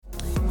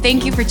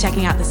Thank you for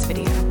checking out this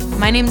video.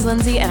 My name's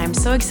Lindsay, and I'm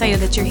so excited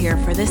that you're here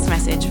for this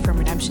message from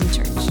Redemption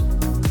Church.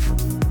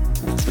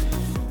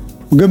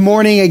 Good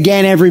morning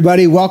again,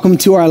 everybody. Welcome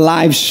to our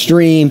live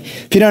stream.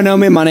 If you don't know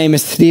me, my name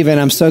is Steven.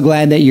 I'm so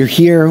glad that you're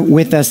here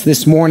with us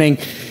this morning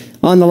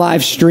on the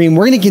live stream.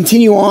 We're going to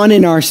continue on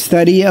in our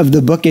study of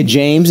the book of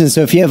James. And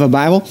so if you have a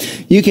Bible,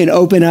 you can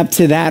open up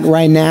to that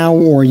right now,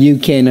 or you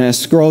can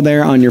scroll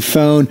there on your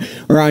phone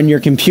or on your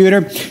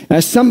computer.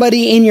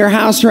 Somebody in your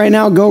house right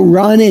now, go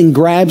run and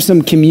grab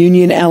some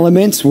communion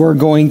elements. We're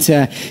going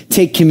to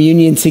take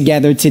communion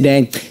together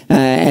today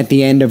at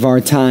the end of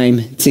our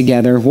time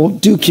together. We'll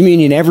do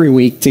communion every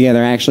week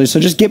together, actually. So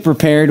just get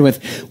prepared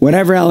with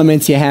whatever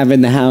elements you have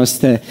in the house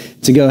to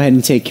go ahead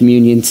and take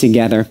communion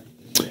together.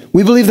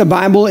 We believe the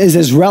Bible is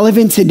as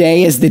relevant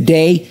today as the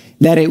day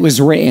that it was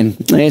written.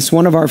 It's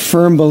one of our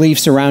firm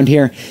beliefs around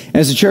here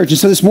as a church. And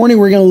so this morning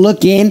we're going to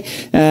look in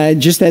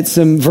just at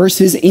some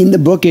verses in the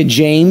book of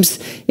James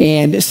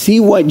and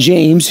see what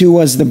James, who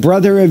was the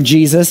brother of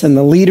Jesus and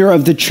the leader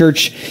of the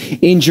church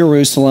in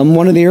Jerusalem,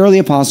 one of the early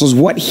apostles,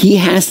 what he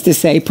has to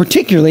say,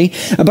 particularly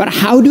about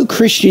how do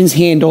Christians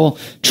handle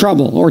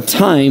trouble or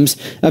times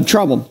of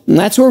trouble. And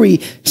that's where we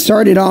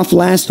started off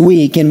last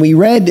week, and we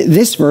read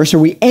this verse, or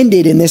we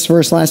ended in this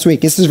verse last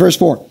week. This is verse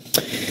 4.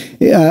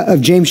 Of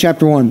James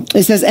chapter 1.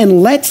 It says,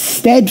 "And let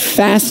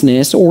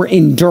steadfastness or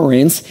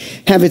endurance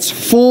have its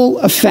full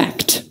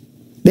effect,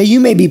 that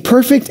you may be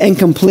perfect and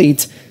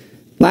complete,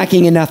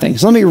 lacking in nothing."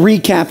 So let me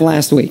recap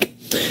last week.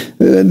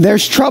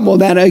 There's trouble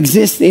that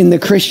exists in the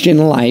Christian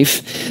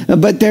life,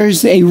 but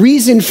there's a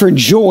reason for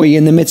joy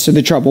in the midst of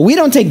the trouble. We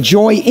don't take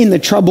joy in the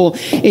trouble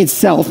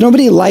itself.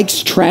 Nobody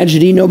likes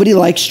tragedy. Nobody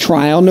likes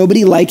trial.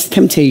 Nobody likes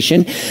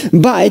temptation.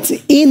 But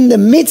in the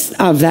midst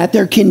of that,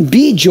 there can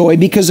be joy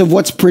because of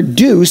what's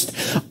produced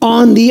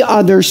on the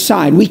other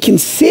side. We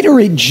consider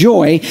it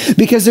joy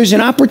because there's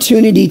an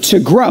opportunity to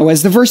grow.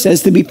 As the verse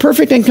says, to be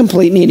perfect and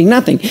complete, needing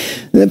nothing.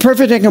 The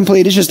perfect and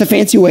complete is just a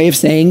fancy way of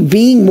saying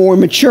being more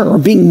mature or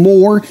being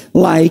more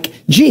like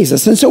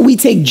Jesus. And so we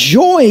take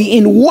joy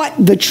in what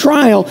the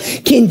trial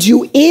can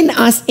do in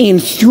us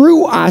and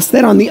through us,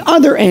 that on the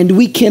other end,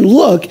 we can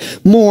look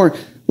more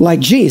like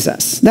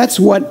Jesus. That's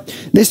what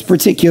this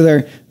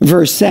particular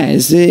verse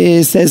says.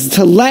 It says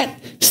to let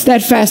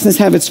steadfastness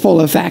have its full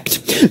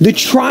effect. The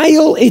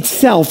trial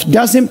itself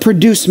doesn't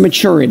produce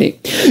maturity.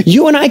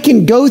 You and I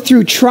can go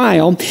through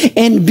trial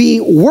and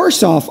be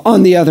worse off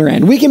on the other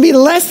end. We can be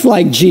less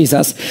like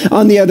Jesus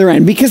on the other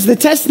end because the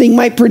testing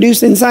might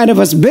produce inside of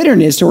us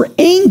bitterness or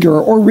anger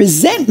or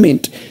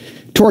resentment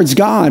towards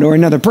God or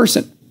another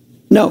person.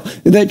 No,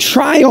 the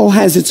trial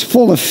has its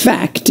full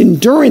effect.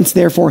 Endurance,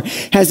 therefore,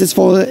 has its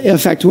full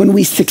effect when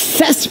we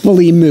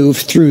successfully move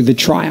through the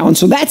trial. And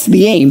so that's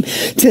the aim,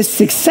 to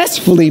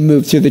successfully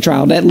move through the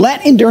trial, that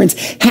let endurance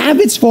have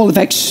its full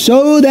effect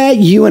so that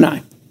you and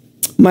I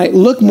might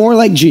look more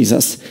like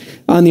Jesus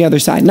on the other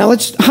side. Now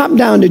let's hop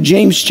down to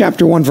James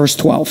chapter 1, verse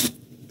 12.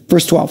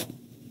 Verse 12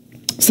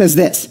 says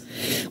this,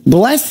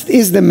 "Blessed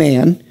is the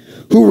man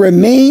who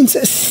remains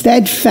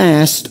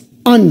steadfast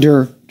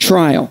under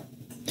trial.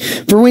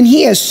 For when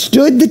he has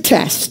stood the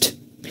test,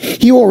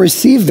 he will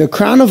receive the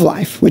crown of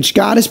life, which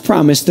God has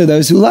promised to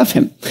those who love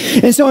him."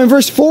 And so in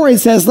verse 4, it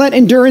says, let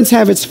endurance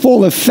have its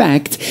full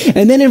effect.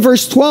 And then in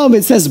verse 12,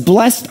 it says,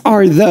 blessed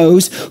are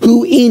those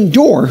who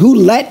endure, who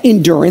let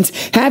endurance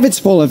have its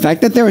full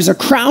effect, that there is a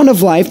crown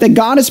of life that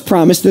God has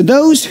promised to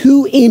those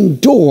who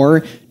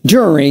endure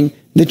during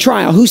the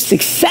trial, who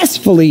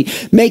successfully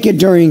make it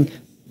during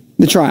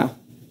the trial.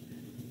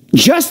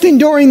 Just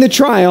enduring the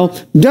trial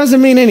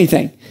doesn't mean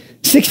anything.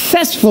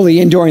 Successfully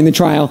enduring the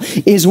trial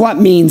is what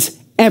means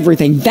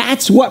everything.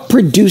 That's what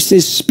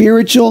produces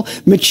spiritual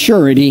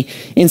maturity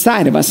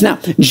inside of us. Now,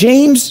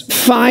 James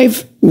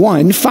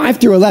 5:1, 5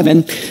 through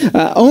 11,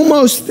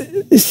 almost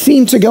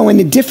seem to go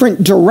in a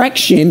different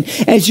direction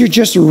as you're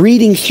just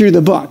reading through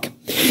the book.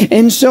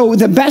 And so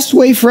the best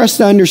way for us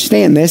to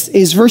understand this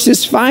is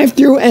verses 5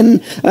 through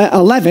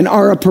 11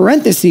 are a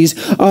parentheses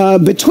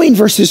between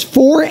verses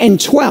 4 and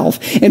 12.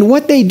 And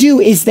what they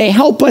do is they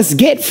help us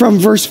get from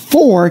verse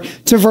 4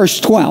 to verse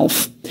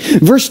 12.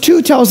 Verse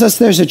 2 tells us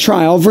there's a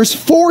trial. Verse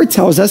 4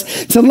 tells us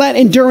to let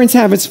endurance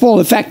have its full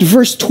effect.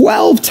 Verse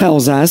 12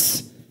 tells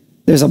us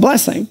there's a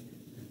blessing.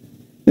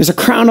 There's a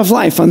crown of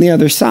life on the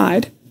other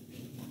side.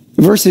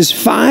 Verses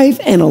 5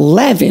 and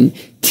 11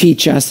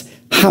 teach us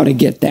how to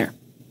get there.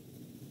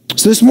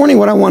 So this morning,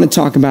 what I want to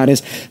talk about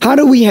is how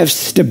do we have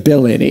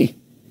stability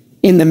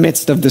in the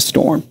midst of the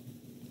storm?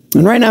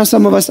 And right now,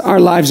 some of us,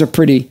 our lives are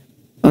pretty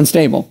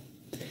unstable.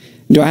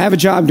 Do I have a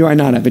job? Do I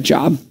not have a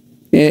job?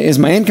 Is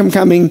my income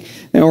coming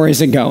or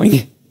is it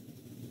going?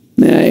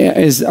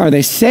 Are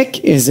they sick?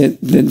 Is it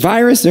the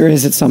virus or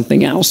is it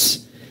something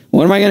else?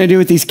 What am I going to do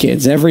with these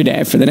kids every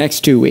day for the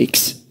next 2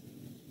 weeks?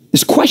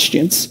 There's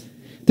questions.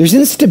 There's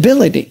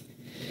instability.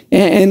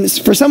 And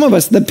for some of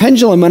us, the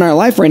pendulum in our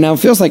life right now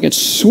feels like it's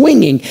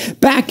swinging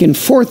back and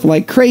forth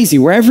like crazy,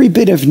 where every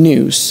bit of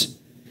news,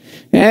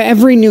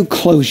 every new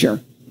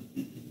closure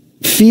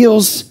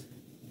feels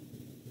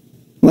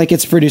like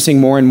it's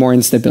producing more and more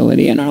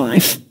instability in our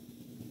life.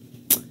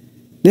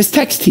 This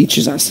text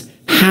teaches us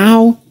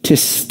how to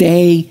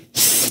stay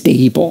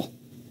stable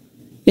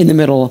in the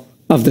middle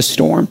of the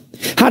storm.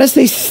 How to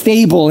stay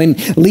stable in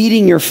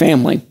leading your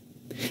family.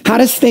 How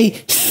to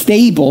stay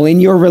stable in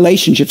your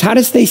relationships. How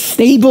to stay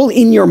stable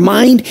in your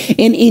mind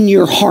and in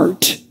your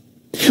heart.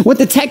 What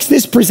the text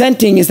is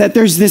presenting is that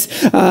there's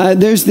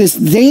this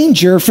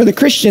danger for the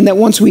Christian that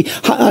once we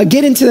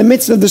get into the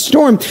midst of the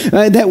storm,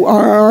 that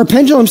our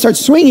pendulum starts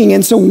swinging.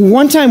 And so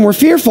one time we're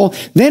fearful,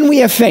 then we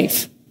have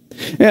faith.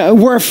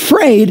 We're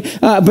afraid,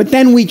 but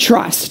then we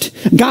trust.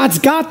 God's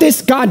got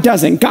this, God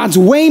doesn't. God's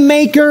way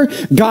maker,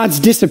 God's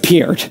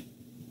disappeared.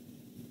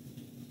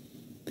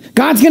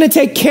 God's going to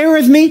take care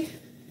of me.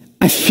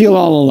 I feel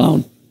all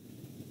alone.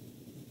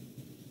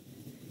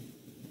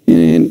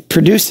 And it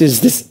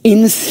produces this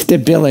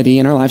instability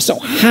in our lives. So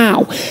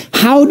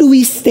how do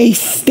we stay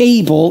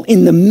stable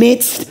in the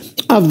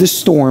midst of the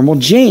storm? Well,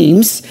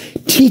 James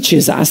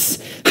teaches us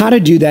how to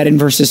do that in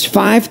verses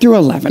 5 through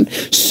 11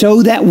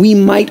 so that we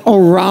might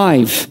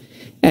arrive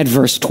at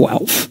verse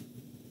 12.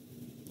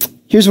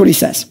 Here's what he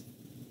says.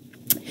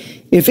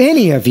 If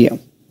any of you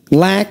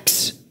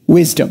lacks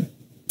wisdom,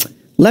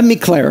 let me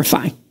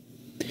clarify.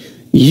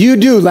 You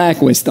do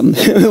lack wisdom.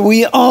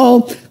 We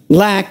all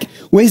lack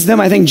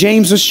wisdom. I think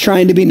James was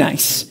trying to be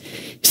nice.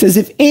 He says,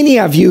 if any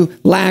of you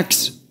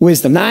lacks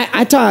wisdom. Now,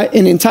 I taught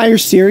an entire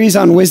series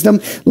on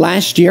wisdom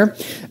last year,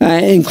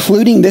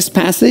 including this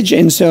passage.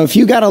 And so if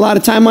you got a lot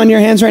of time on your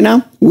hands right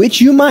now, which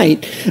you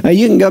might,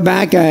 you can go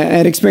back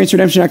at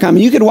experienceredemption.com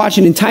and you could watch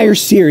an entire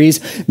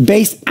series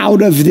based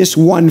out of this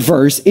one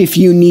verse if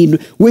you need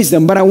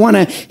wisdom. But I want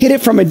to hit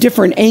it from a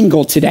different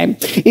angle today.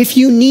 If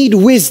you need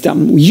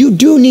wisdom, you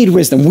do need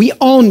wisdom. We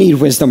all need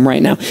wisdom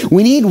right now.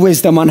 We need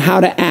wisdom on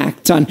how to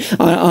act, on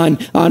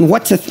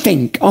what to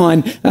think,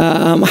 on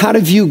how to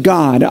view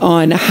God,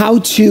 on how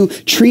to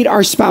treat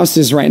our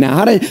spouses right now,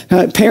 how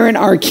to parent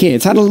our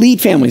kids, how to lead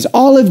families,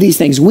 all of these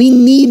things. We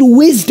need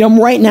wisdom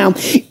right now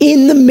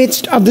in the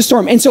midst of the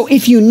storm. And so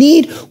if you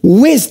need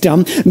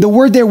wisdom, the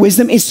word there,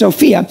 wisdom, is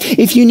Sophia.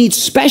 If you need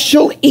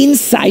special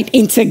insight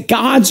into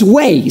God's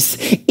ways,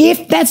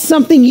 if that's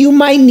something you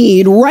might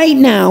need right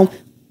now,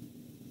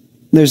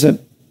 there's a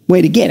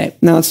way to get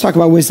it. Now let's talk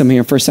about wisdom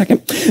here for a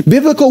second.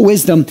 Biblical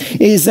wisdom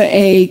is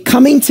a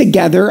coming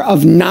together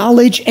of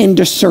knowledge and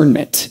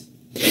discernment.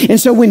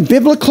 And so when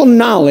biblical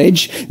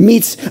knowledge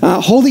meets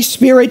Holy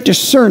Spirit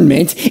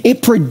discernment,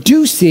 it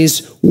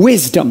produces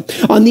wisdom.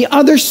 On the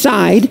other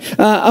side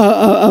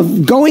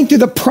of going through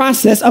the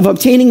process of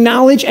obtaining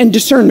knowledge and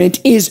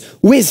discernment is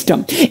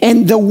wisdom.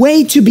 And the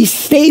way to be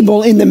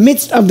stable in the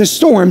midst of the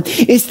storm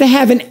is to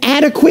have an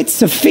adequate,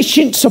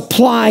 sufficient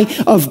supply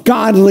of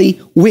godly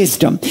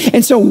wisdom.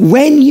 And so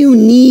when you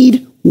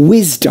need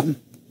wisdom,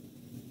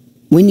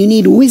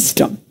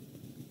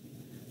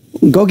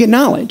 go get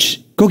knowledge.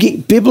 Go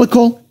get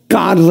biblical,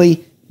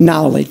 godly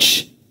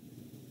knowledge.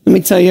 Let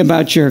me tell you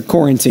about your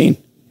quarantine.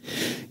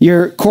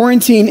 Your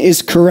quarantine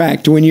is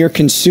correct when you're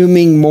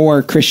consuming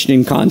more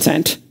Christian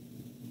content.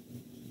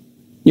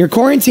 Your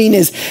quarantine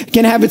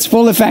can have its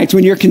full effect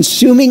when you're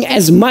consuming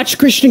as much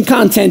Christian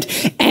content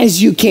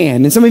as you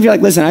can. And some of you are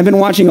like, listen, I've been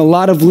watching a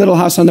lot of Little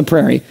House on the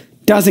Prairie.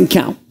 Doesn't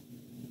count.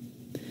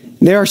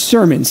 There are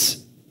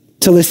sermons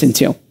to listen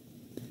to.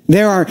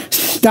 There are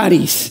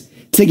studies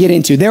to get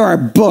into. There are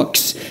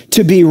books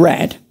to be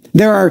read.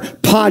 There are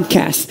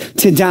podcasts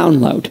to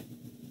download.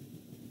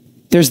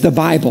 There's the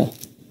Bible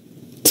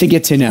to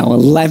get to know.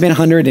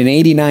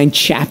 1,189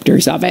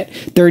 chapters of it,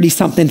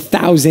 30-something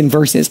thousand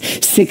verses,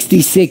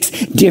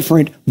 66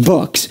 different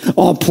books,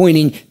 all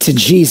pointing to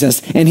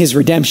Jesus and his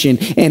redemption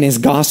and his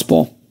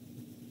gospel.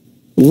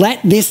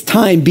 Let this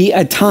time be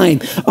a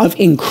time of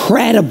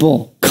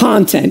incredible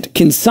content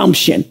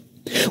consumption,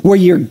 where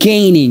you're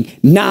gaining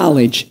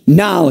knowledge.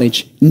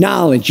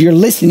 You're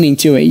listening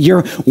to it.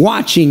 You're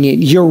watching it.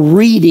 You're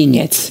reading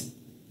it.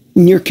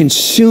 And you're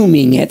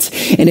consuming it.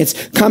 And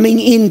it's coming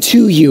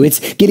into you.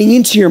 It's getting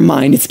into your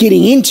mind. It's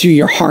getting into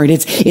your heart.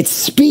 It's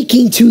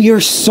speaking to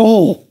your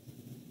soul.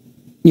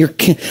 You're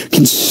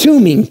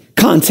consuming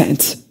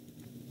content.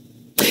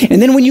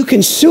 And then when you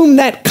consume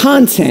that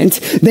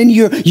content, then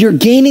you're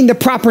gaining the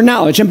proper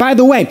knowledge. And by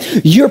the way,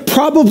 you're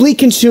probably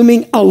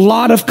consuming a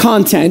lot of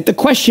content. The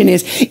question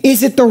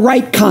is it the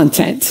right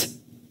content?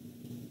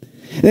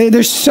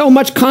 There's so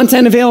much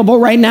content available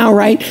right now,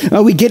 right?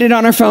 We get it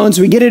on our phones.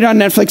 We get it on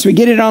Netflix. We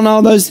get it on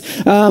all those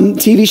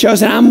TV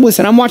shows.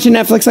 And I'm watching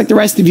Netflix like the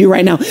rest of you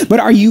right now. But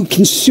are you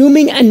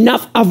consuming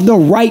enough of the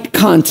right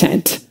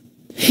content?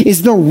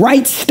 Is the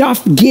right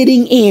stuff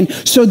getting in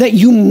so that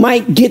you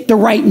might get the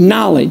right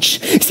knowledge?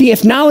 See,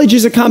 if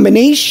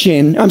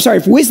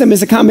if wisdom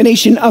is a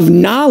combination of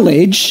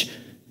knowledge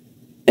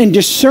and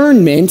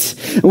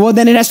discernment, well,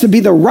 then it has to be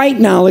the right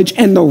knowledge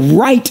and the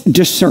right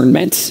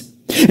discernment.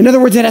 In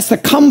other words, it has to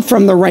come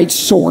from the right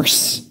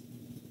source.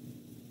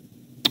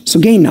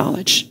 So gain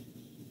knowledge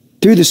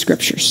through the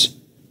scriptures,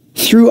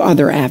 through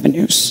other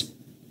avenues.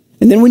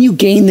 And then when you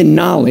gain the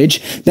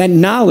knowledge, that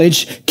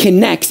knowledge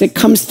connects, it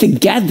comes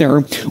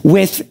together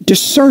with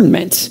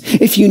discernment.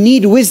 If you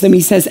need wisdom,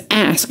 he says,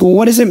 ask. Well,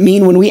 what does it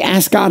mean when we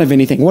ask God of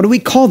anything? What do we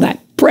call that?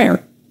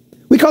 Prayer.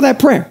 We call that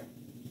prayer.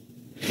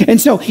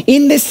 And so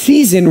in this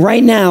season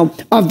right now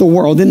of the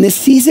world, in this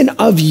season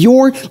of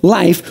your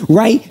life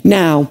right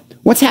now,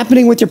 what's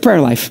happening with your prayer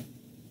life?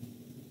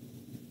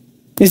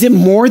 Is it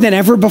more than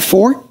ever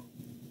before?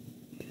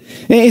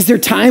 Is there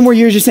time where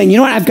you're just saying, you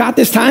know what, I've got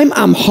this time,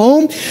 I'm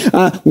home.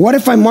 What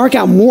if I mark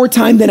out more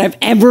time than I've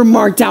ever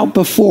marked out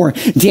before?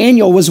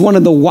 Daniel was one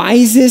of the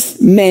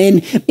wisest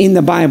men in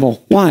the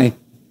Bible. Why?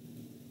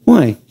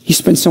 He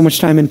spent so much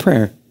time in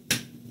prayer.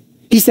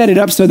 He set it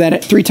up so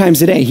that 3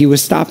 times a day he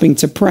was stopping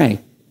to pray.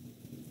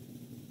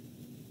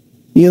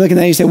 You look at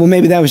that and you say, well,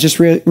 maybe that was just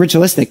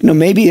ritualistic. No,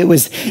 maybe it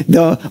was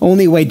the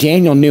only way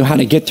Daniel knew how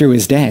to get through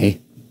his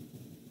day.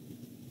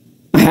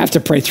 I have to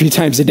pray 3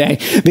 times a day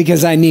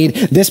because I need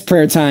this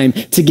prayer time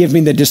to give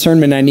me the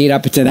discernment I need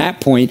up to that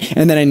point.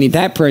 And then I need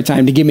that prayer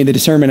time to give me the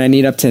discernment I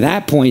need up to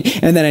that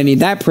point. And then I need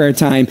that prayer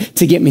time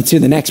to get me to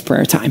the next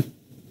prayer time.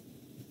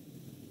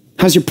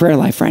 How's your prayer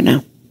life right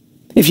now?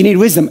 If you need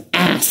wisdom,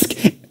 ask.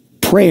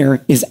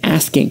 Prayer is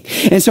asking.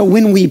 And so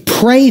when we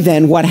pray,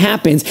 then what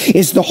happens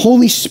is the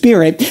Holy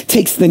Spirit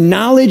takes the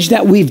knowledge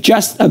that we've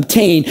just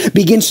obtained,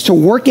 begins to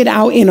work it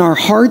out in our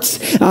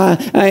hearts,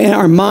 in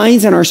our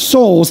minds, and our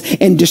souls,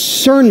 and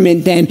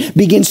discernment then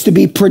begins to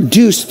be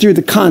produced through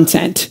the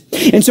content.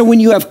 And so when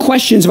you have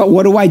questions about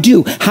what do I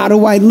do? How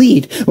do I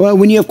lead? Well,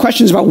 when you have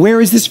questions about where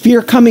is this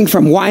fear coming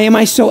from? Why am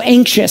I so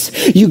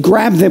anxious? You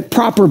grab the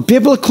proper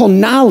biblical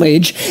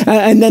knowledge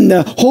and then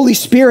the Holy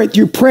Spirit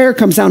through prayer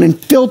comes down and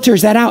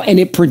filters that out and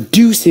it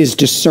produces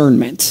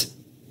discernment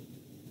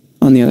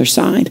on the other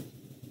side.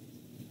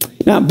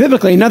 Now,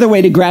 biblically, another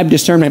way to grab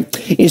discernment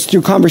is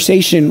through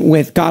conversation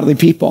with godly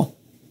people.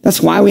 That's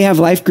why we have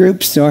life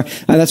groups, or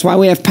that's why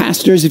we have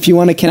pastors. If you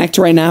want to connect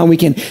right now, we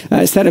can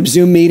set up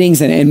Zoom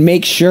meetings and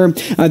make sure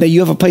that you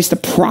have a place to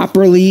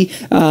properly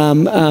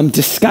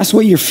discuss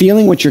what you're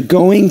feeling, what you're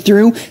going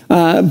through,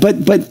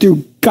 but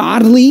through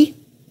godly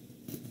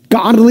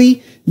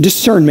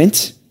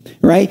discernment,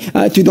 right?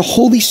 Through the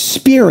Holy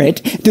Spirit,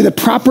 through the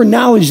proper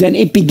knowledge, then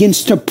it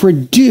begins to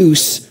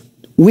produce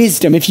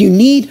wisdom. If you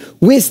need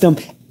wisdom,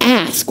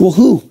 ask. Well,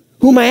 who?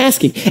 Who am I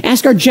asking?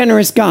 Ask our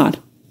generous God.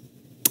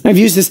 I've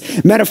used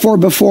this metaphor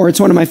before. It's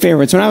one of my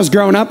favorites. When I was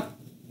growing up,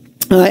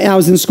 I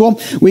was in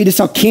school, we had to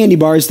sell candy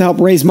bars to help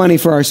raise money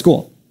for our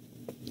school.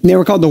 They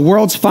were called the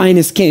world's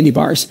finest candy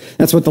bars.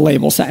 That's what the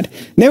label said.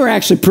 And they were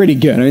actually pretty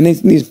good. I mean,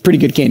 these pretty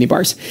good candy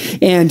bars.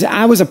 And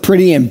I was a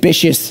pretty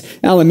ambitious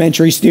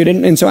elementary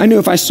student. And so I knew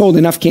if I sold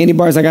enough candy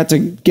bars, I got to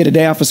get a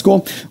day off of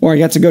school or I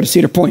got to go to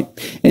Cedar Point.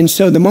 And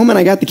so the moment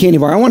I got the candy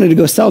bar, I wanted to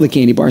go sell the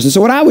candy bars. And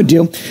so what I would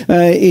do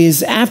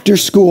is after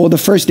school, the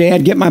first day,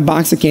 I'd get my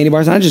box of candy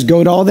bars and I'd just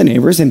go to all the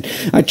neighbors and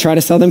I'd try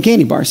to sell them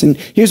candy bars. And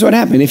here's what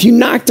happened. If you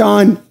knocked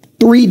on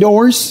 3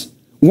 doors,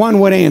 1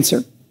 would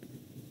answer.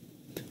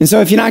 And so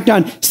if you knocked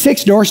on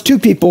 6 doors, 2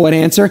 people would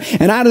answer.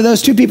 And out of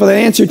those 2 people that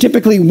answered,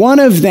 typically 1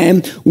 of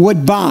them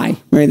would buy,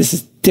 right? This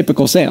is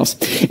typical sales.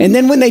 And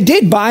then when they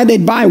did buy,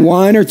 they'd buy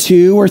 1 or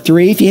 2 or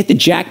 3. If you hit the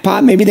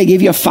jackpot, maybe they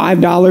give you a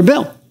 $5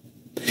 bill.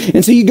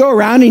 And so you go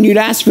around and you'd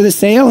ask for the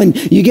sale and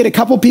you get a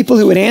couple people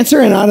who would answer.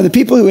 And out of the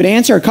people who would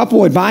answer, a couple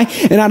would buy.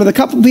 And out of the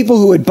couple people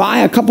who would buy,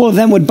 a couple of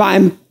them would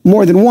buy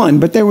more than 1.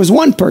 But there was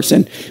one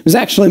person, it was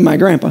actually my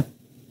grandpa,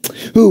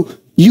 who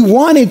you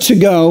wanted to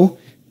go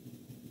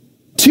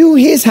to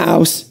his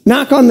house,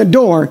 knock on the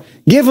door,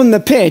 give him the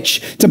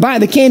pitch to buy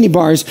the candy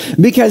bars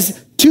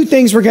because 2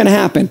 things were going to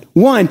happen.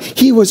 1,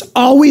 he was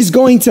always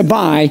going to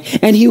buy,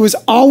 and he was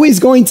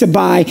always going to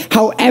buy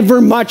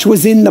however much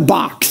was in the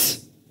box.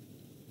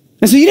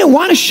 And so you didn't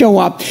want to show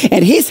up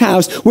at his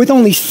house with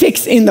only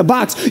 6 in the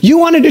box. You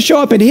wanted to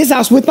show up at his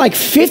house with like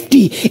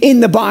 50 in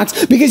the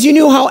box because you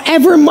knew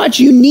however much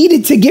you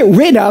needed to get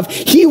rid of,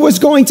 he was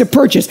going to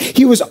purchase.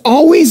 He was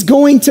always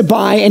going to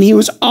buy, and he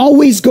was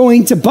always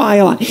going to buy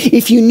a lot.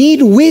 If you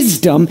need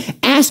wisdom,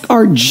 ask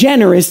our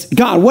generous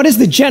God. What is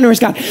the generous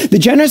God? The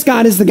generous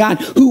God is the God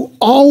who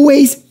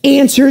always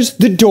answers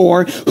the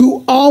door,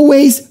 who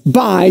always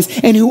buys,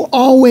 and who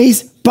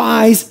always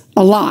buys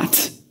a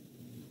lot.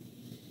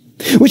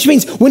 Which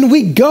means when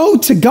we go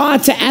to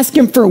God to ask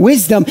him for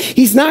wisdom,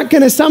 he's not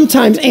going to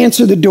sometimes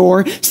answer the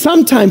door,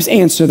 sometimes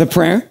answer the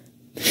prayer.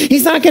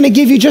 He's not going to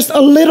give you just a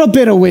little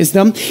bit of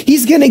wisdom.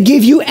 He's going to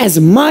give you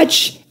as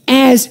much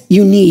as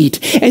you need.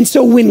 And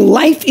so when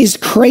life is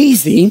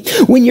crazy,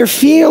 when you're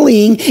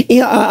feeling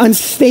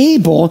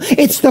unstable,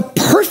 it's the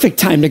perfect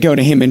time to go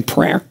to him in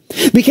prayer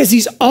because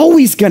he's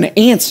always going to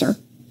answer.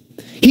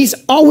 He's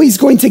always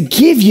going to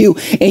give you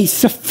a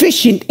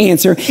sufficient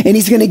answer, and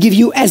he's going to give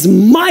you as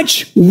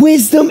much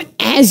wisdom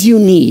as you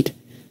need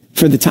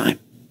for the time.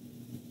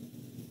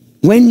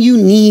 When you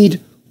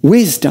need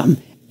wisdom,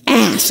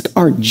 ask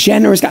our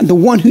generous God, the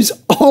one who's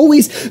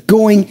always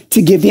going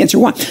to give the answer.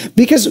 Why?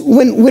 Because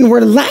when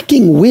we're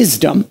lacking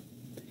wisdom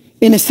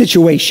in a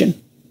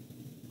situation,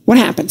 what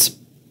happens?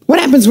 What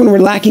happens when we're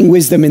lacking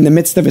wisdom in the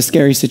midst of a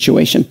scary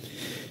situation?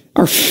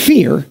 our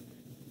fear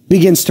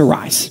begins to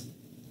rise.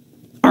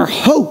 Our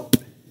hope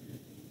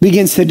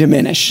begins to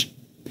diminish.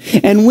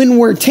 And when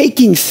we're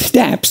taking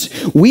steps,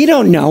 we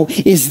don't know,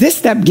 is this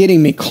step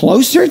getting me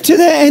closer to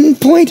the end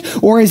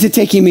point, or is it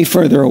taking me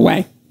further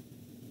away?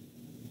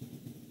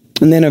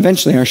 And then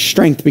eventually our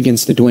strength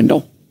begins to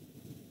dwindle.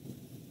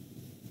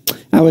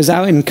 I was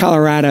out in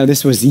Colorado.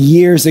 This was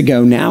years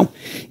ago now.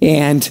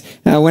 And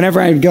whenever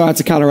I would go out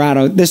to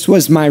Colorado, this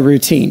was my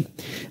routine.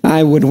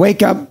 I would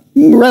wake up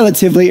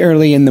relatively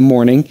early in the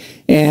morning,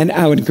 and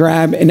I would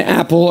grab an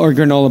apple or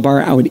granola bar.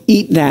 I would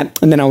eat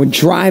that, and then I would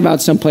drive out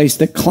someplace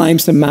to climb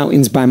some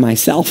mountains by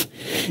myself.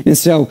 And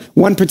so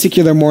one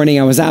particular morning,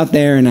 I was out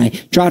there, and I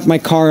dropped my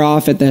car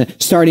off at the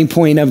starting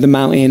point of the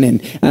mountain,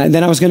 and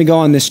then I was going to go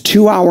on this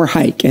 2-hour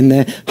hike, and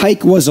the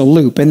hike was a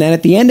loop. And then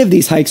at the end of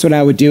these hikes, what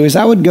I would do is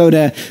I would go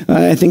to,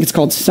 I think it's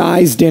called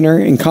Size Dinner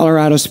in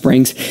Colorado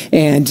Springs,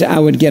 and I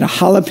would get a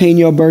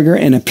jalapeno burger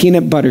and a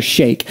peanut butter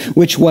shake,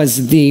 which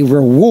was the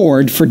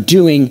reward for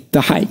doing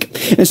the hike.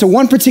 And so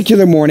one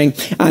particular morning,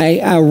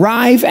 I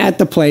arrive at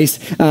the place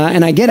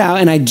and I get out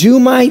and I do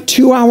my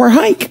 2-hour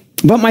hike.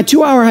 But my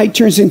 2-hour hike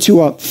turns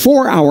into a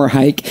 4-hour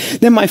hike.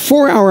 Then my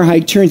 4-hour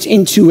hike turns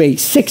into a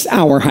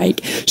 6-hour hike.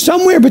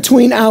 Somewhere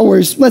between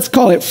hours, let's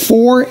call it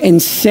 4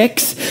 and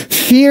 6,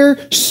 fear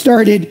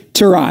started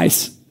to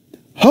rise.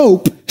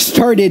 Hope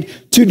started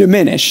to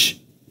diminish.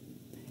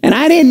 And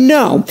I didn't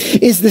know,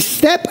 is the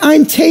step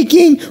I'm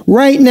taking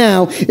right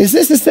now, is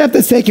this a step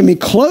that's taking me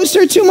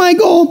closer to my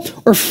goal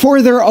or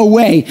further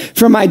away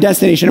from my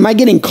destination? Am I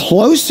getting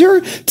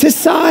closer to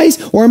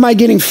size, or am I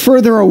getting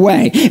further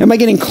away? Am I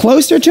getting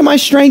closer to my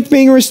strength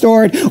being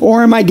restored,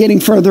 or am I getting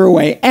further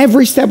away?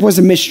 Every step was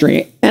a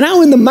mystery. And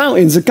out in the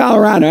mountains of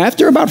Colorado,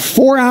 after about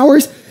 4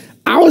 hours,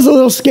 I was a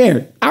little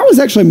scared. I was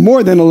actually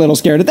more than a little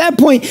scared. At that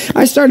point,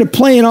 I started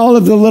playing all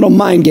of the little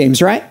mind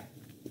games, right?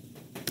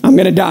 I'm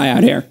going to die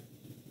out here.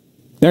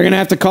 They're going to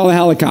have to call a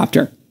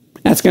helicopter.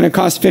 That's going to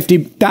cost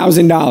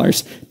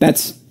 $50,000.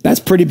 That's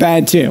pretty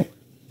bad too.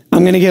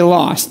 I'm going to get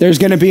lost. There's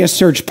going to be a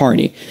search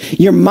party.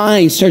 Your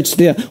mind starts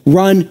to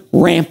run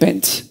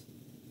rampant.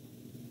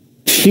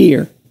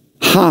 Fear,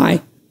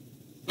 high,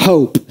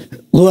 hope,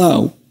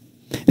 low.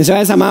 And so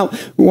as I'm out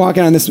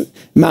walking on this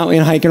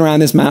mountain, hiking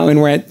around this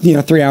mountain, we're at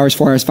 3 hours,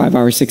 4 hours, 5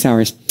 hours, 6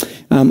 hours.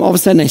 All of a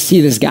sudden I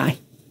see this guy.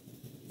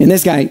 And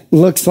this guy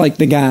looks like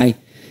the guy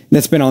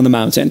that's been on the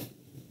mountain.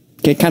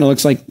 Okay, kind of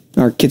looks like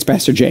our kids'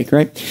 pastor Jake,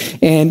 right?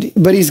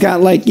 But he's got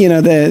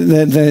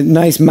the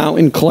nice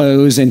mountain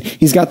clothes, and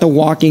he's got the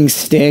walking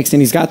sticks,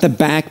 and he's got the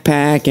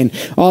backpack and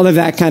all of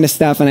that kind of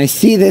stuff. And I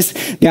see this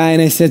guy,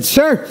 and I said,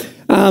 "Sir,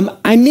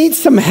 I need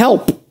some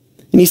help."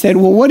 And he said,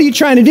 "Well, what are you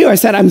trying to do?" I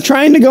said, "I'm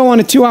trying to go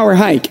on a 2-hour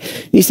hike."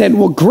 And he said,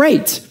 "Well,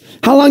 great.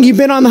 How long have you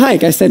been on the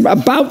hike?" I said,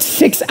 "About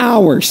 6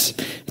 hours.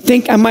 I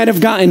think I might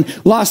have gotten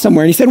lost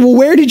somewhere." And he said, "Well,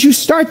 where did you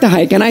start the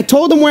hike?" And I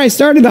told him where I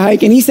started the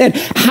hike. And he said,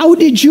 "How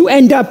did you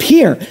end up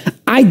here?"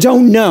 "I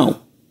don't know."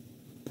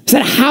 I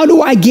said, "How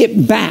do I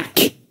get back?"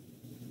 And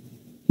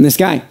this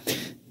guy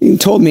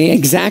told me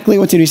exactly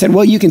what to do. He said,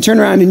 "Well, you can turn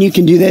around and you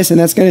can do this, and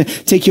that's going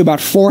to take you about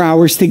 4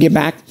 hours to get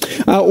back.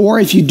 Or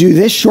if you do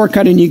this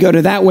shortcut and you go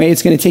to that way,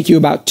 it's going to take you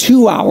about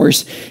 2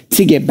 hours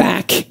to get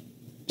back."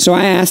 So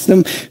I asked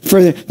him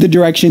for the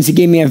directions. He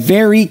gave me a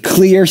very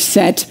clear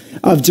set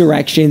of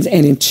directions.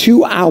 And in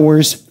 2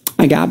 hours,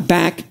 I got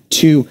back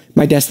to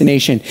my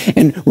destination.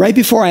 And right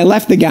before I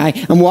left the guy,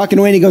 I'm walking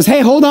away and he goes, "Hey,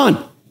 hold on."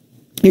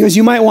 He goes,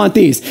 "You might want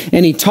these."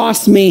 And he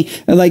tossed me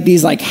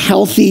these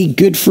healthy,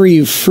 good for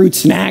you fruit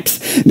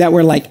snacks that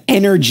were like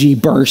energy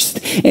burst.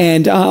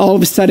 And all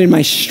of a sudden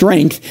my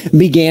strength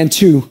began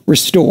to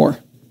restore.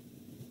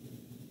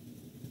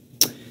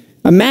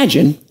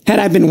 Imagine had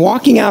I been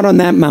walking out on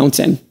that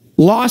mountain,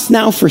 lost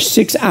now for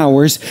 6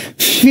 hours,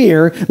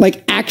 fear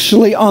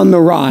actually on the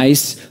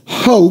rise,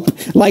 hope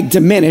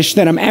diminished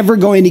that I'm ever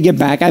going to get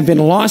back. I've been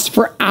lost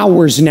for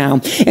hours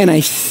now, and I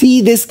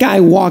see this guy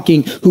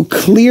walking who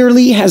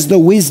clearly has the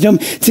wisdom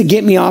to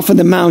get me off of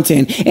the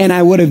mountain, and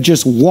I would have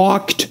just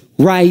walked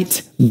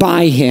right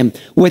by him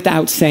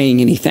without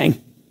saying anything.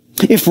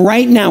 If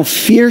right now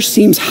fear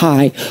seems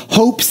high,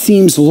 hope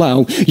seems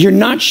low, you're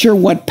not sure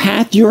what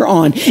path you're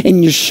on,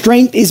 and your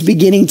strength is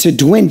beginning to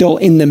dwindle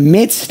in the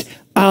midst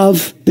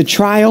of the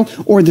trial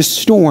or the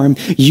storm,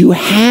 you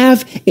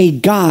have a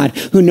God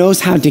who knows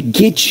how to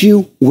get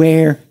you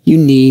where you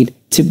need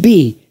to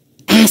be.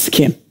 Ask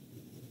him.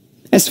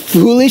 As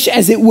foolish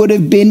as it would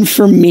have been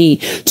for me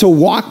to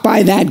walk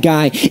by that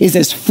guy is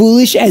as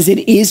foolish as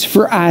it is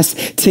for us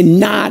to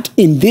not,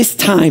 in this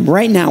time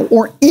right now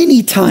or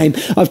any time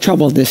of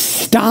trouble, to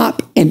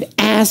stop and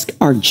ask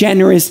our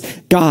generous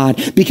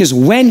God, because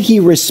when he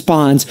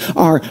responds,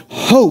 our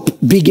hope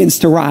begins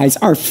to rise.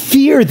 Our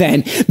fear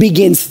then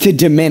begins to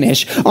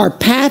diminish. Our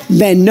path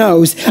then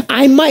knows,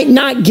 I might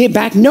not get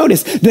back.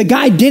 Notice, the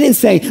guy didn't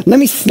say, let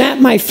me snap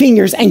my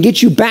fingers and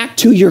get you back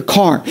to your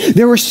car.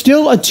 There was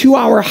still a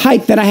 2-hour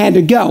hike that I had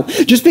to go.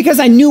 Just because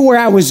I knew where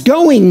I was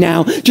going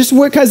now, just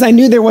because I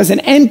knew there was an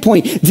end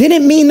point,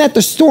 didn't mean that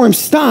the storm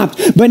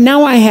stopped, but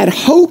now I had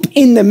hope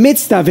in the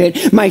midst of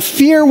it. My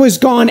fear was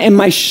gone and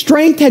my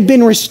strength had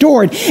been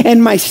restored,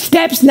 and my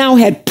steps now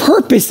had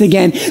purpose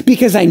again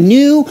because I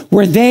knew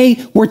where they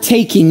were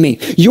taking me.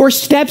 Your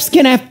steps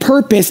can have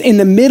purpose in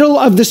the middle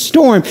of the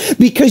storm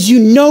because you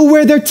know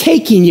where they're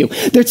taking you.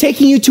 They're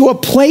taking you to a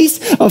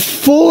place of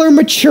fuller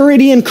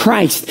maturity in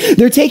Christ.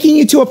 They're taking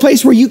you to a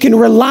place where you can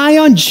rely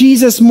on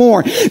Jesus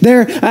more.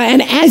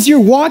 And as you're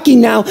walking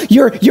now,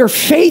 your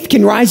faith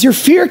can rise, your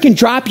fear can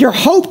drop, your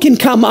hope can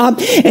come up,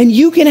 and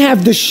you can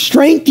have the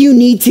strength you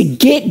need to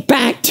get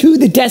back to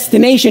the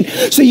destination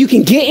so you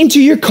can get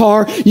into your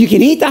car, you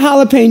can eat the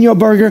jalapeno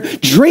burger,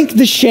 drink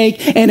the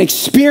shake, and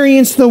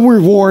experience the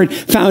reward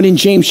found in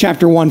James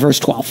chapter 1, verse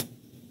 12.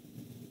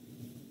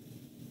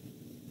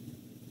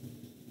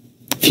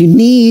 If you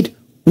need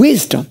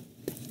wisdom,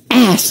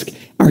 ask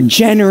our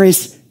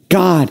generous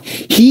God.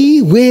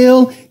 He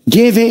will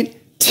give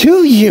it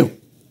to you.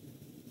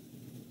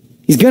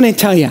 He's going to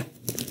tell you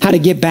how to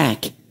get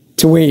back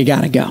to where you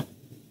got to go.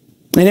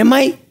 And it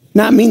might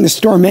not mean the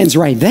storm ends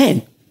right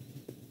then,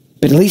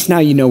 but at least now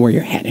you know where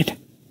you're headed.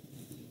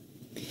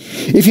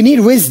 If you need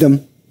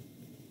wisdom,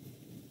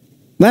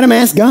 let him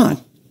ask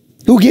God,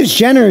 who gives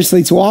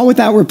generously to all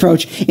without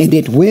reproach, and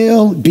it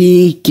will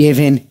be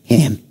given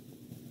him.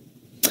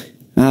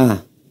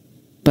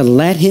 But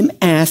let him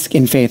ask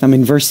in faith. I'm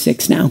in verse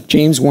 6 now,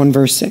 James 1,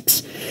 verse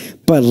 6.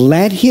 But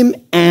let him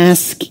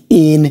ask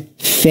in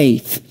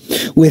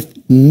faith with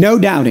no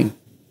doubting.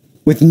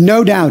 With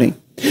no doubting.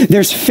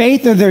 There's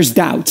faith or there's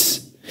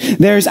doubts.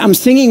 I'm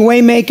singing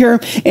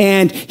Waymaker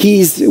and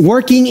he's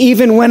working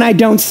even when I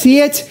don't see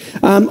it.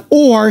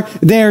 Or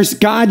there's,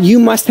 God, you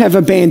must have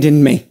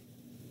abandoned me.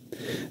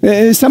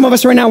 Some of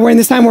us right now, we're in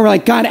this time where we're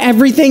like, God,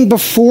 everything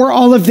before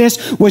all of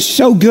this was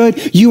so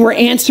good. You were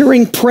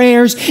answering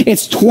prayers.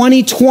 It's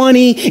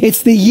 2020.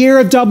 It's the year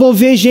of double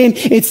vision.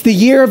 It's the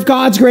year of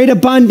God's great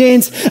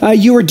abundance.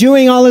 You were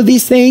doing all of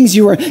these things.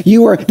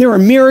 There were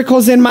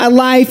miracles in my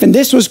life, and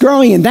this was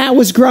growing and that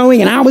was growing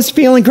and I was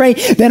feeling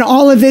great. Then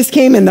all of this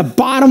came and the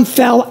bottom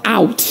fell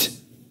out.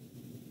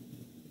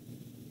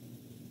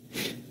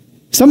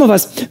 Some of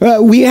us,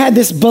 we had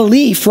this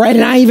belief, right?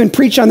 And I even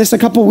preached on this a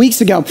couple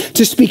weeks ago,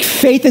 to speak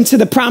faith into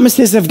the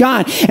promises of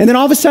God. And then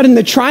all of a sudden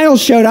the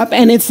trials showed up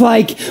and it's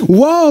like,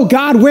 whoa,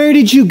 God, where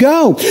did you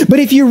go? But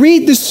if you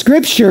read the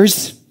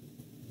scriptures,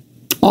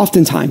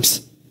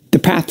 oftentimes the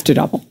path to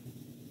double.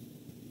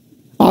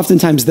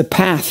 Oftentimes the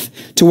path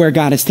to where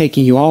God is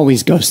taking you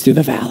always goes through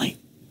the valley.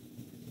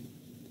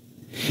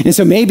 And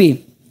so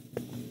maybe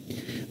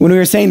when we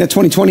were saying that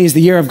 2020 is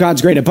the year of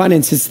God's great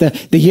abundance, it's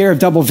the year of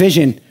double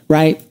vision,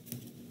 right?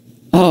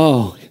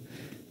 Oh,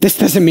 this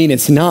doesn't mean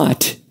it's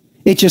not.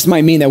 It just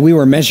might mean that we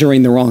were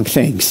measuring the wrong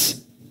things.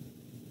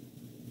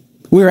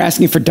 We were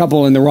asking for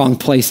double in the wrong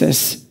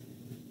places.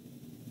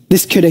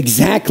 This could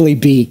exactly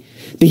be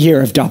the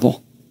year of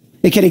double.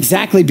 It could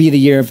exactly be the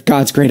year of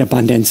God's great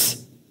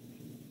abundance.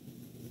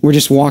 We're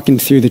just walking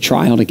through the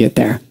trial to get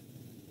there,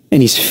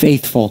 and he's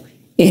faithful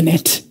in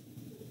it.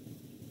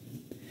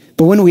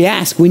 But when we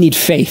ask, we need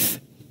faith.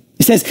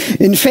 It says,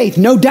 in faith,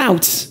 no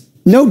doubts.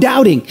 No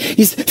doubting.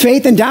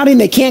 Faith and doubting,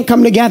 they can't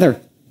come together.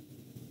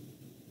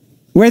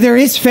 Where there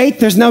is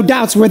faith, there's no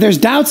doubts. Where there's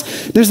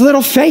doubts, there's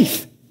little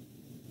faith.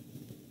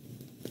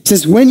 It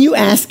says, when you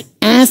ask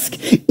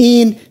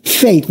in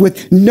faith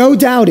with no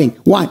doubting.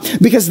 Why?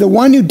 Because the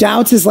one who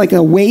doubts is like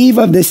a wave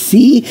of the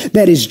sea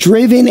that is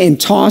driven and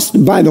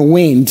tossed by the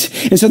wind.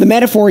 And so the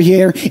metaphor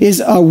here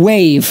is a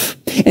wave,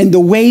 and the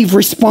wave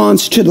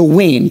responds to the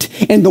wind,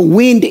 and the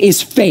wind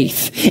is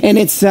faith, and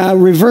it's a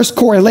reverse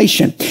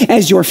correlation.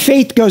 As your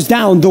faith goes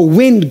down, the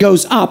wind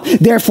goes up,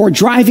 therefore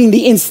driving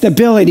the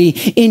instability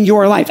in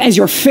your life. As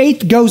your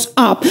faith goes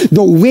up,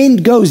 the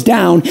wind goes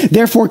down,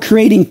 therefore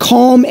creating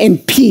calm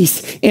and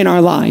peace in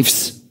our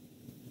lives.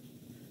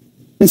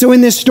 And so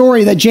in this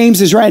story that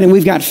James is writing,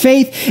 we've got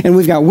faith and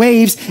we've got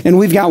waves and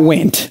we've got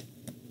wind.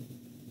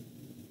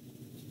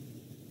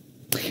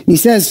 And he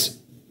says,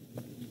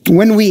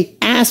 when we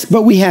ask,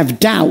 but we have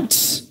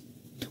doubts,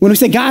 when we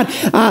say, God,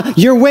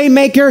 you're way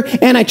maker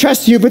and I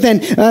trust you, but then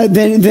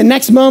the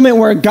next moment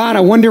where, God, I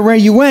wonder where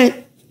you went.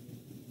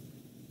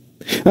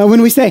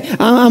 When we say,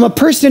 I'm a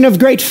person of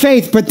great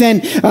faith, but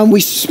then we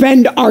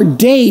spend our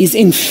days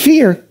in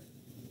fear.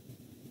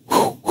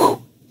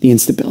 The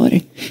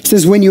instability. It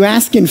says, when you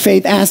ask in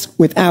faith, ask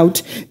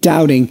without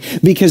doubting,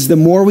 because the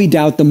more we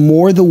doubt, the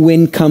more the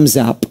wind comes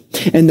up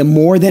and the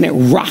more then it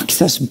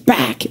rocks us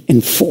back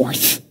and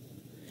forth.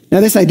 Now,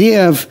 this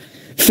idea of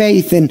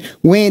faith and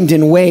wind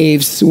and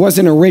waves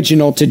wasn't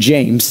original to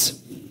James.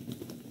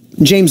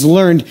 James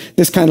learned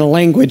this kind of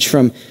language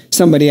from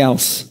somebody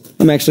else.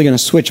 I'm actually going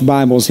to switch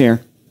Bibles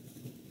here.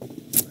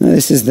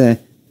 This is the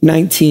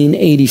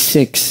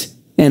 1986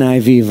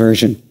 NIV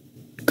version.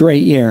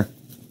 Great year.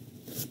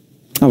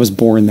 I was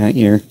born that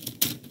year.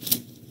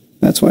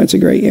 That's why it's a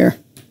great year.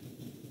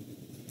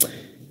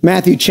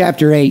 Matthew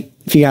chapter 8,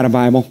 if you got a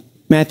Bible.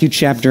 Matthew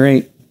chapter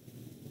 8.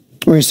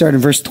 We're going to start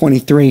in verse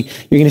 23.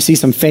 You're going to see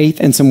some faith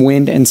and some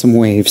wind and some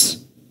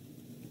waves.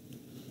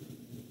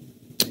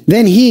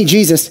 Then he,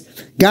 Jesus,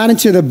 got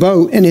into the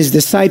boat and his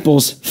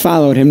disciples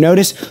followed him.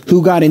 Notice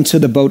who got into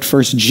the boat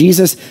first.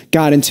 Jesus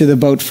got into the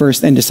boat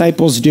first, and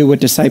disciples do what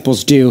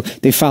disciples do.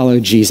 They follow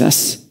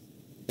Jesus.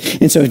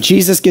 And so if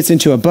Jesus gets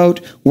into a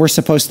boat, we're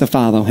supposed to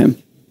follow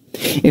him.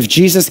 If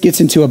Jesus gets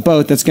into a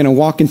boat that's going to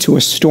walk into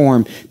a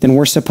storm, then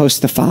we're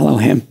supposed to follow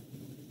him.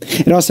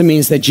 It also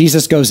means that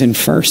Jesus goes in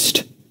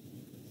first.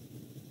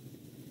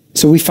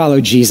 So we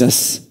follow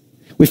Jesus.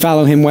 We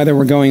follow him whether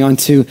we're going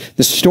onto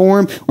the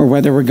storm or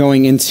whether we're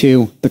going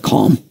into the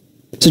calm.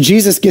 So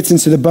Jesus gets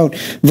into the boat.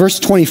 Verse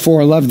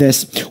 24, I love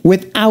this.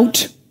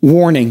 Without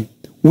warning.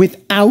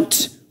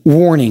 Without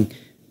warning.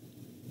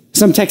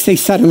 Some texts say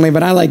suddenly,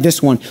 but I like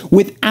this one.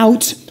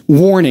 Without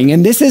warning.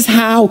 And this is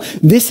how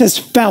this has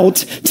felt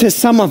to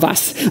some of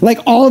us. Like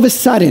all of a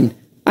sudden,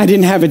 I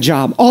didn't have a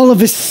job. All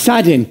of a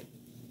sudden,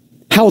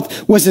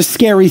 health was a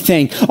scary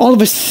thing. All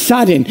of a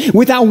sudden,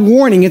 without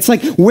warning, it's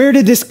like, where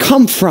did this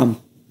come from?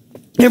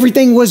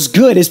 Everything was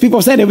good. As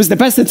people said, it was the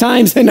best of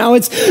times, and now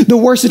it's the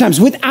worst of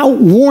times. Without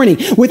warning.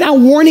 Without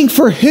warning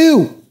for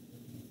who?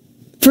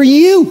 For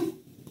you.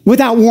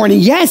 Without warning,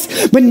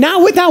 yes, but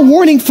not without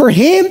warning for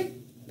him.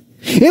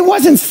 It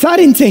wasn't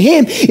sudden to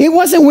him. It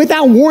wasn't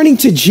without warning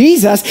to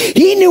Jesus.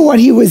 He knew what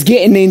he was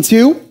getting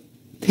into.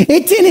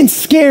 It didn't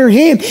scare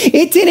him.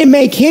 It didn't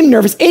make him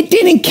nervous. It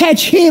didn't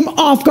catch him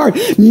off guard.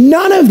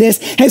 None of this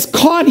has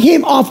caught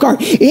him off guard.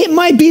 It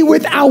might be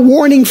without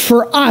warning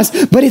for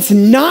us, but it's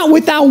not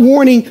without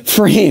warning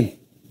for him.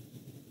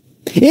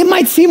 It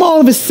might seem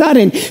all of a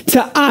sudden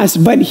to us,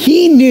 but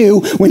he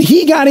knew when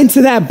he got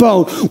into that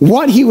boat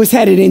what he was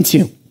headed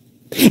into.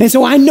 And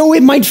so I know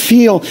it might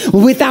feel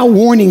without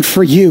warning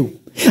for you.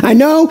 I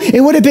know it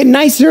would have been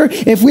nicer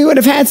if we would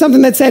have had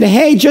something that said,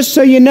 hey, just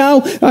so you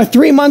know,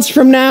 3 months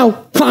from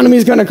now, economy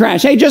is going to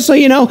crash. Hey, just so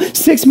you know,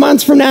 6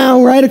 months from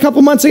now, right, a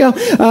couple months ago,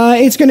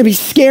 it's going to be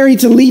scary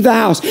to leave the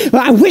house.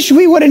 I wish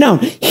we would have known.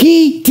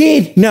 He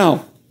did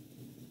know.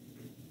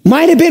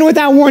 Might have been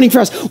without warning for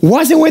us.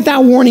 Wasn't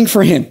without warning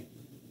for him.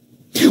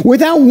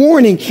 Without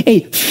warning,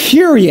 a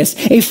furious,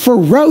 a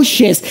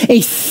ferocious,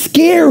 a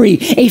scary,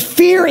 a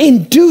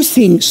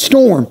fear-inducing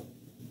storm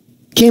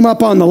came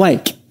up on the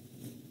lake.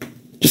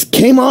 Just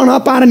came on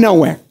up out of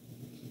nowhere.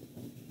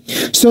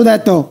 So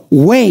that the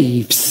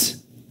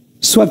waves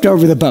swept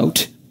over the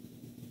boat.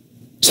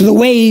 So the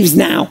waves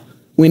now,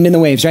 wind and the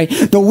waves, right?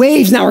 The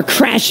waves now are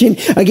crashing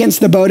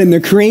against the boat and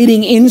they're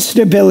creating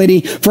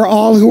instability for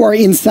all who are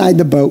inside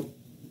the boat.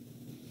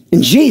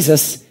 And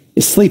Jesus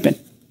is sleeping.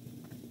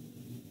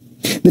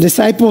 The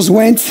disciples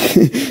went,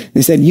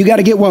 they said, you got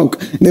to get woke.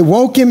 They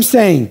woke him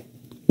saying,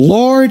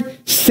 Lord,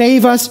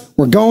 save us.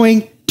 We're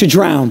going to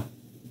drown.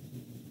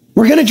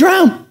 We're going to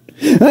drown.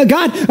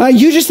 God,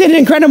 you just did an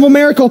incredible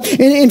miracle.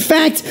 In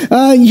fact,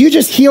 you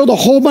just healed a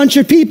whole bunch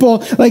of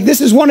people. Like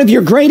this is one of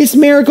your greatest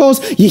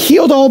miracles. You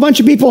healed a whole bunch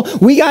of people.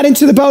 We got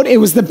into the boat. It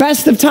was the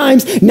best of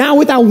times. Now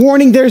without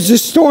warning, there's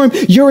this storm.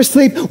 You're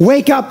asleep.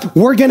 Wake up.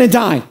 We're going to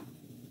die.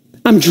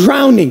 I'm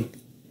drowning.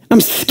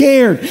 I'm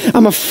scared.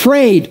 I'm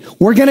afraid.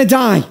 We're going to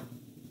die.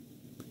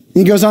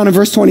 He goes on in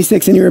verse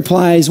 26 and he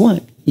replies,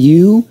 what?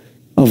 You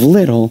of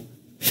little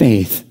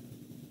faith.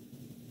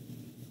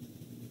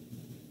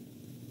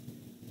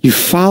 You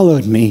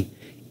followed me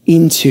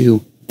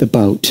into the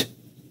boat.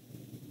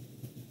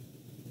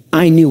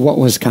 I knew what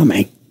was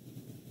coming.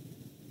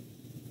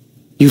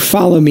 You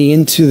followed me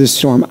into the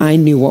storm. I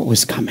knew what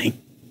was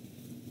coming.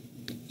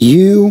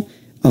 You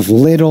of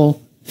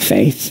little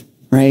faith,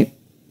 right?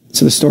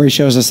 So the story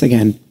shows us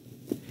again.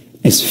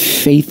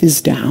 As faith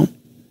is down,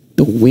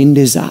 the wind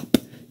is up,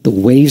 the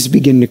waves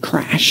begin to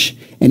crash,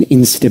 and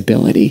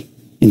instability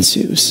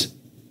ensues.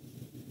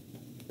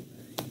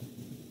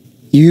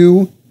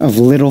 You of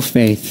little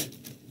faith,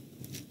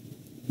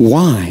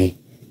 why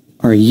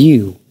are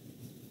you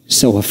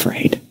so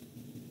afraid?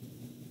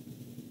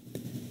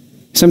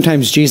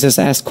 Sometimes Jesus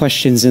asks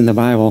questions in the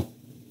Bible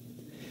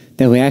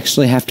that we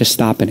actually have to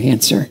stop and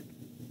answer.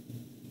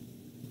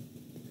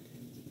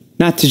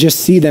 Not to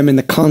just see them in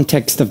the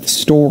context of the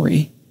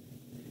story,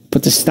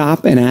 but to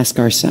stop and ask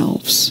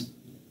ourselves,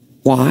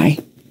 why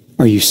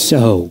are you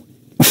so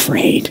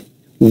afraid?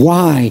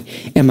 Why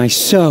am I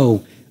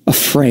so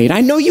afraid?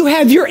 I know you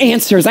have your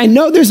answers. I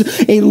know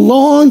there's a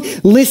long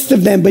list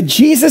of them, but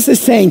Jesus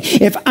is saying,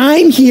 if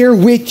I'm here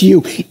with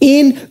you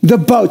in the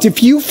boat,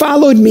 if you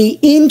followed me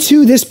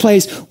into this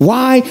place,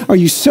 why are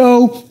you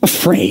so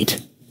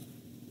afraid?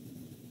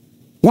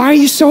 Why are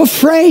you so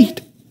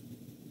afraid?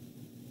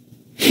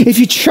 If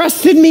you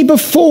trusted me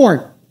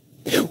before,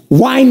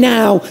 why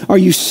now are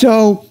you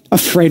so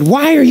afraid?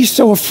 Why are you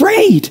so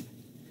afraid?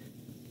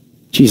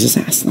 Jesus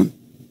asked them.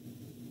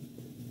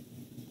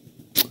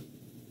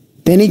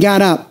 Then he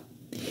got up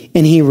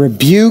and he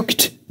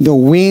rebuked the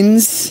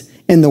winds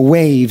and the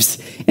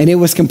waves, and it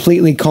was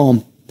completely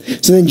calm.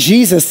 So then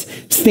Jesus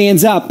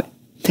stands up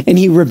and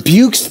he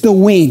rebukes the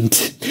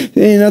wind.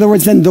 In other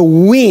words, then the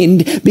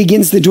wind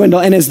begins to dwindle.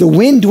 And as the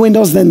wind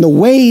dwindles, then the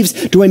waves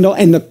dwindle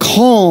and the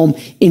calm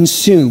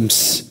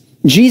ensues.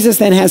 Jesus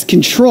then has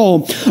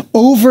control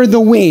over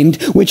the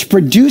wind, which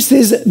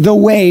produces the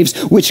waves,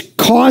 which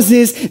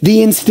causes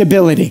the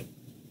instability.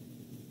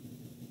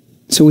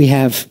 So we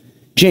have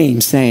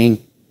James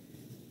saying,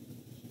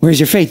 where's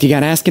your faith? You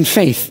got to ask in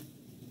faith.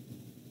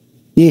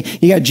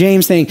 You got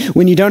James saying,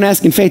 when you don't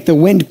ask in faith, the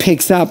wind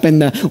picks up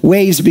and the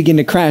waves begin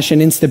to crash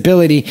and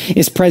instability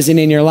is present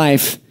in your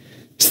life.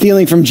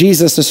 Stealing from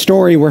Jesus a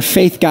story where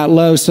faith got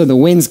low, so the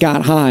winds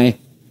got high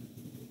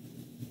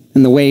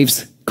and the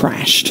waves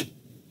crashed.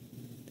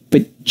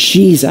 But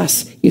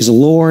Jesus is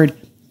Lord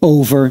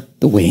over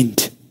the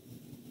wind.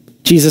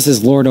 Jesus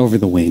is Lord over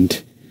the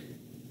wind.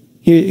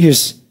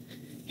 Here's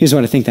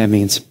what I think that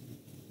means.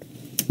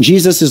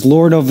 Jesus is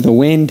Lord over the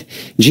wind.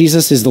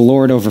 Jesus is the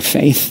Lord over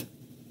faith.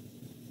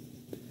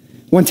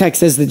 One text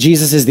says that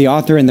Jesus is the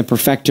author and the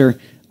perfecter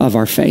of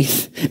our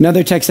faith.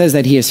 Another text says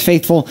that he is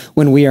faithful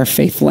when we are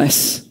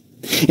faithless.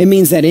 It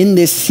means that in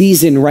this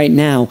season right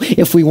now,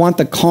 if we want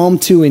the calm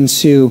to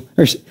ensue,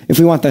 or if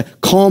we want the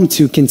calm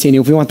to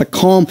continue, if we want the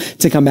calm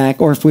to come back,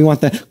 or if we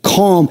want the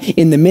calm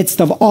in the midst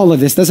of all of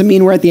this, doesn't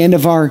mean we're at the end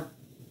of our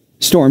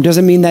storm.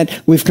 Doesn't mean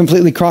that we've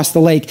completely crossed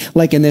the lake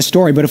like in this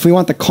story. But if we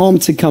want the calm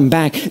to come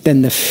back,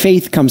 then the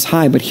faith comes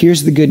high. But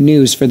here's the good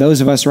news for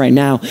those of us right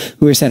now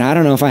who are said, I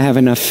don't know if I have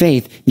enough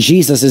faith.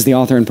 Jesus is the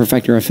author and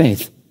perfecter of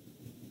faith.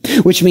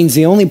 Which means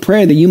the only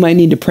prayer that you might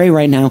need to pray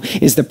right now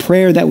is the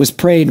prayer that was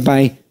prayed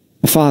by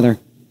the Father.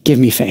 Give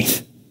me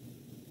faith.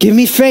 Give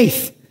me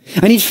faith.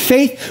 I need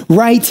faith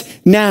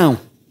right now.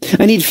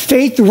 I need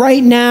faith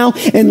right now,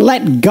 and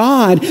let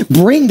God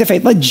bring the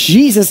faith. Let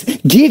Jesus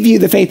give you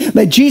the faith.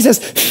 Let Jesus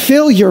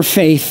fill your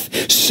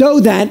faith so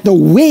that the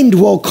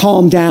wind will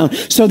calm down,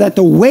 so that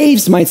the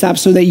waves might stop,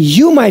 so that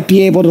you might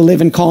be able to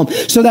live in calm,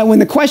 so that when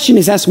the question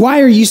is asked,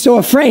 why are you so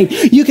afraid?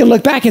 You can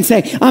look back and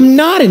say, I'm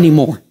not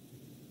anymore.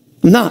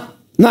 I'm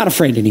not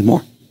afraid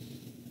anymore.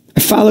 I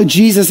followed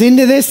Jesus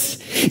into this.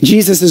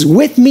 Jesus is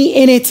with me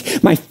in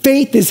it. My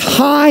faith is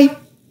high.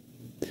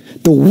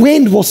 The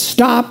wind will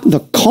stop.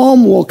 The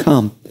calm will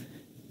come.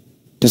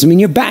 Doesn't mean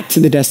you're back to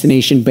the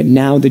destination, but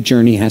now the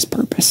journey has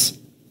purpose.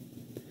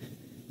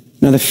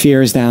 Now the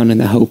fear is down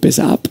and the hope is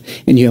up,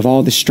 and you have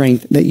all the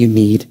strength that you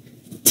need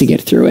to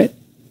get through it.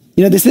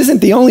 You know, this isn't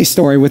the only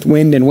story with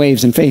wind and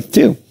waves and faith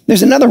too.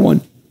 There's another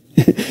one.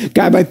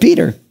 Guy by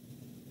Peter.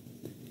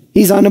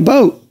 He's on a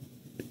boat.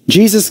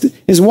 Jesus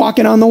is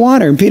walking on the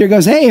water, and Peter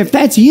goes, hey, if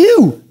that's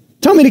you,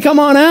 tell me to come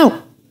on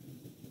out.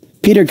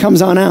 Peter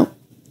comes on out.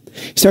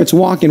 He starts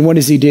walking. What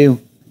does he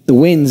do? The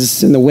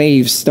winds and the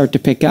waves start to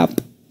pick up.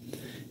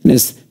 And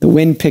as the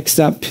wind picks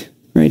up,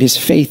 right, his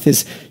faith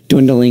is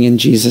dwindling. And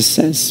Jesus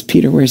says,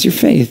 Peter, where's your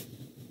faith?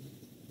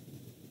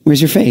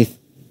 Where's your faith?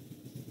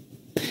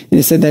 And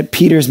it said that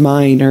Peter's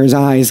mind or his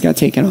eyes got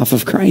taken off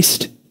of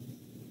Christ.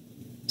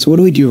 So what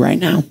do we do right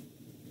now?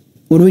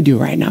 What do we do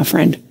right now,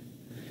 friend?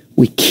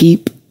 We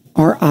keep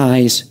our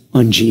eyes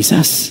on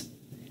Jesus,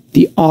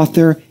 the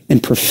author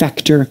and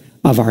perfecter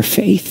of our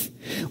faith.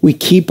 We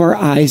keep our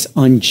eyes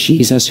on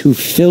Jesus, who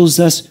fills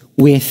us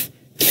with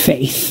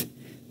faith.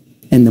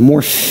 And the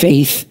more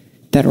faith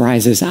that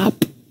rises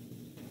up,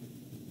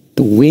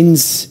 the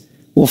winds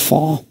will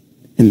fall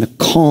and the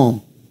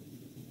calm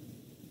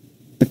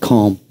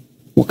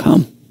will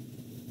come.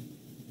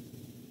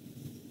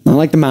 Not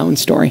like the mountain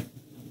story.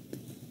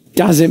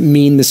 Doesn't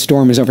mean the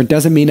storm is over.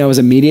 Doesn't mean I was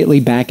immediately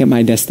back at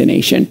my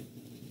destination.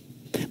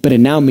 But it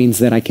now means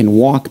that I can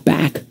walk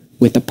back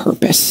with a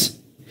purpose.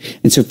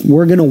 And so if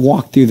we're going to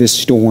walk through this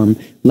storm,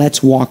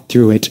 let's walk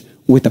through it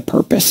with a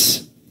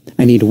purpose.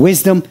 I need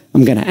wisdom.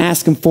 I'm going to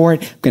ask him for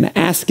it. I'm going to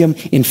ask him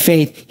in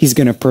faith. He's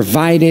going to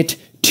provide it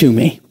to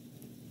me.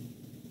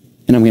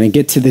 And I'm going to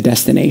get to the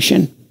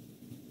destination.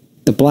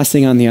 The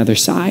blessing on the other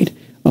side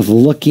of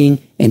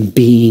looking and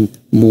being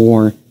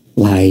more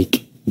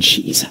like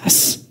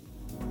Jesus.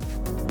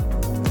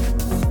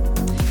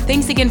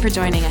 Thanks again for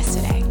joining us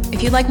today.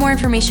 If you'd like more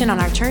information on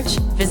our church,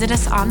 visit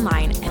us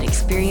online at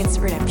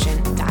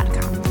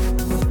experienceredemption.com.